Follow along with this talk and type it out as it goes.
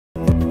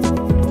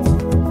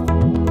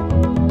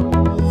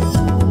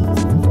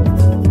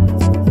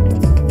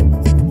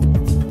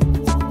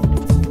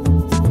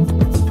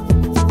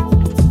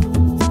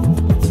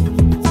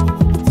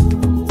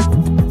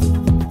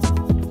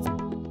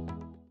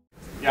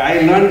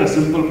I learned a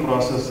simple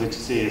process which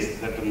says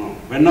that,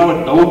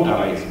 whenever doubt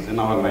arises in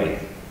our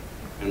life,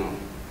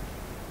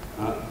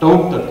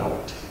 doubt the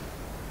doubt.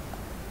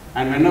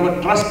 And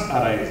whenever trust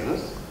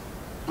arises,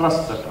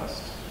 trust the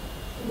trust.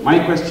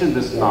 My question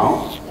is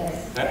now,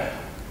 that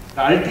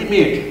the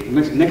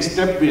ultimate, next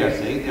step we are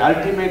saying, the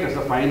ultimate is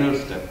the final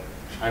step,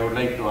 I would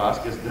like to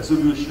ask, is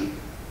dissolution,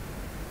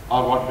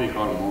 or what we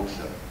call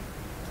moksha.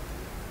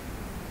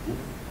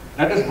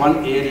 That is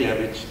one area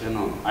which,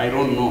 I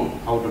don't know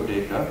how to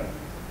take a,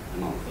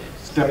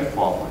 step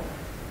forward.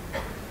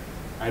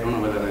 I don't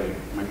know whether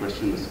my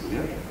question is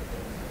clear.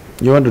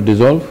 You want to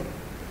dissolve?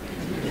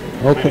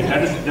 Okay.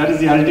 That is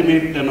the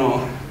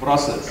ultimate,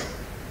 process.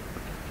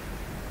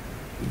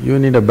 You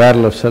need a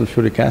barrel of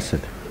sulfuric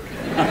acid.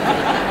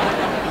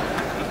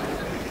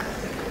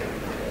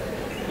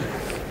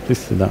 Please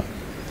sit down.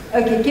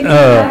 Okay, can we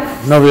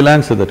have… No, we'll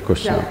answer that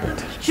question a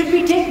bit. Should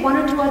we take one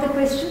or two other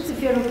questions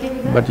if you're okay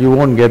with that? But you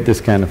won't get this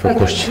kind of a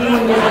question.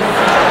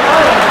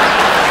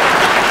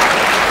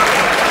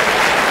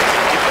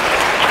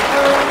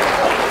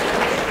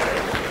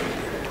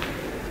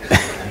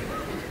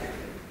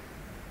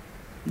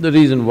 The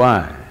reason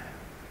why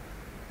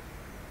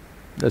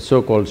the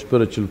so-called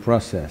spiritual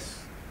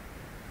process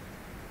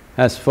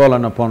has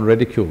fallen upon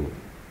ridicule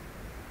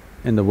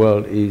in the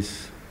world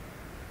is,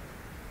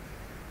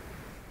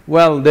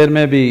 well, there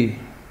may be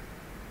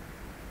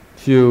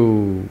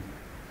few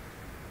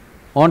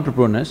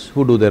entrepreneurs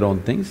who do their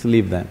own things,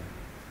 leave them.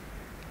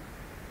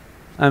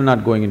 I'm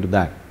not going into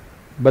that.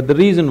 But the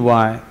reason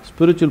why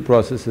spiritual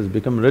process has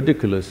become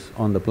ridiculous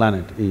on the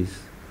planet is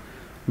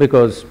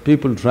because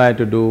people try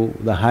to do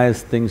the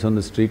highest things on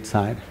the street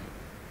side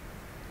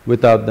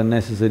without the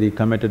necessary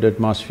committed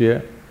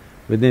atmosphere,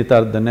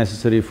 without the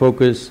necessary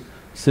focus,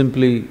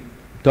 simply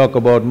talk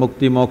about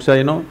mukti,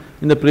 moksha,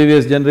 in the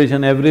previous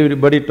generation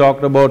everybody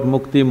talked about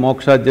mukti,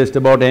 moksha just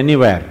about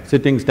anywhere,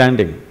 sitting,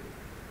 standing.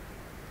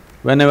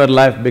 Whenever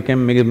life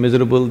became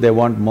miserable, they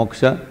want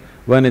moksha.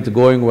 When it's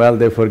going well,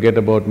 they forget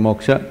about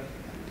moksha.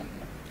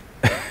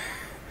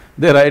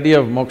 Their idea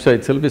of moksha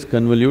itself is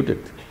convoluted.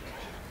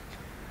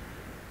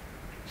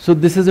 So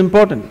this is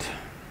important.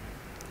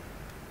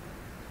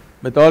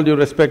 With all due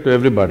respect to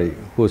everybody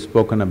who has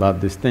spoken about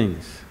these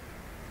things,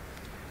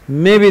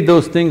 maybe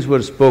those things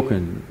were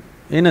spoken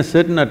in a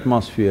certain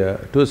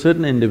atmosphere to a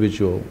certain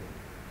individual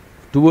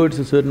towards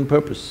a certain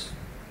purpose.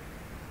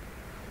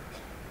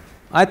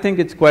 I think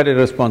it's quite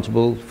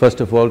irresponsible,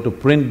 first of all, to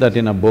print that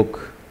in a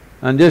book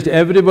and just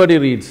everybody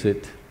reads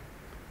it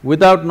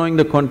without knowing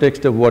the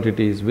context of what it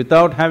is,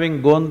 without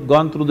having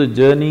gone through the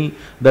journey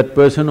that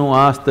person who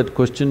asked that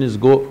question is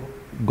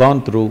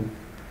gone through.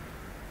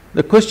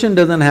 The question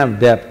doesn't have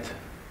depth.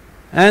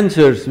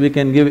 Answers we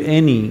can give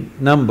any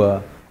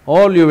number,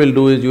 all you will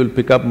do is you will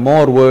pick up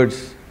more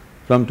words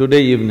from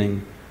today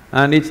evening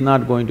and it's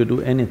not going to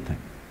do anything.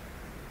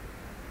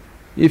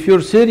 If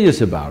you're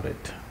serious about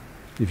it,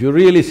 if you're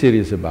really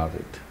serious about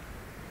it,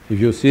 if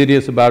you're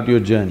serious about your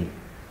journey,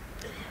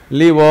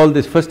 leave all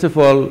this, first of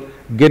all,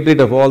 get rid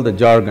of all the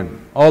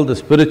jargon, all the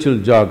spiritual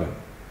jargon.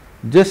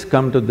 Just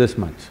come to this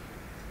much.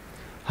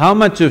 How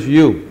much of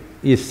you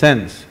is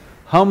sense?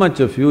 How much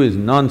of you is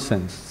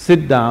nonsense?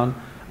 Sit down,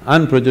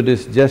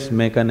 unprejudiced, just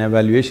make an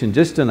evaluation,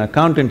 just an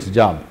accountant's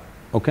job,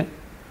 okay?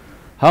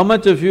 How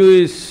much of you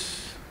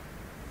is,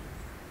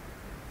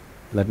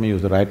 let me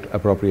use the right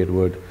appropriate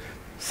word,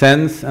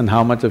 sense, and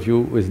how much of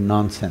you is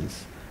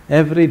nonsense?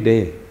 Every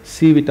day,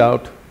 sieve it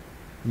out,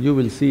 you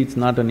will see it's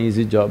not an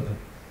easy job.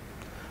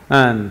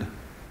 And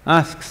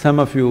ask some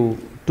of you,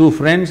 two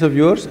friends of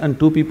yours and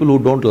two people who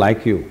don't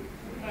like you,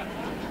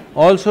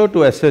 also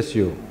to assess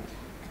you.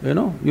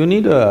 You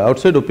need an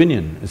outside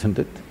opinion, isn't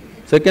it?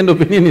 Second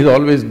opinion is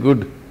always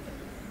good.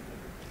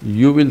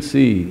 You will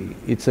see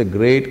it's a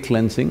great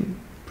cleansing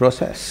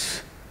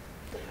process.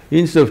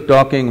 Instead of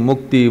talking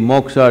mukti,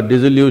 moksha,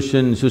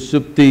 dissolution,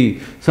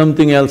 sushupti,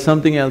 something else,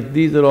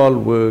 these are all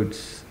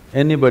words.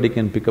 Anybody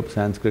can pick up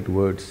Sanskrit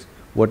words.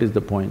 What is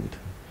the point?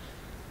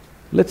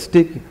 Let's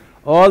take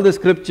all the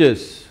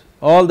scriptures,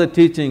 all the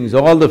teachings,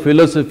 all the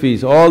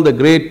philosophies, all the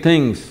great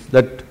things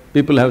that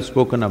people have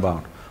spoken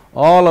about,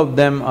 all of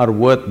them are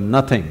worth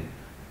nothing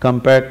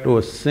compared to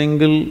a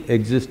single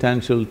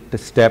existential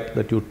step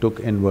that you took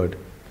inward.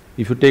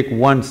 If you take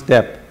one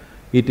step,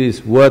 it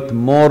is worth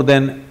more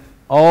than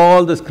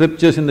all the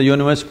scriptures in the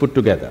universe put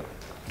together.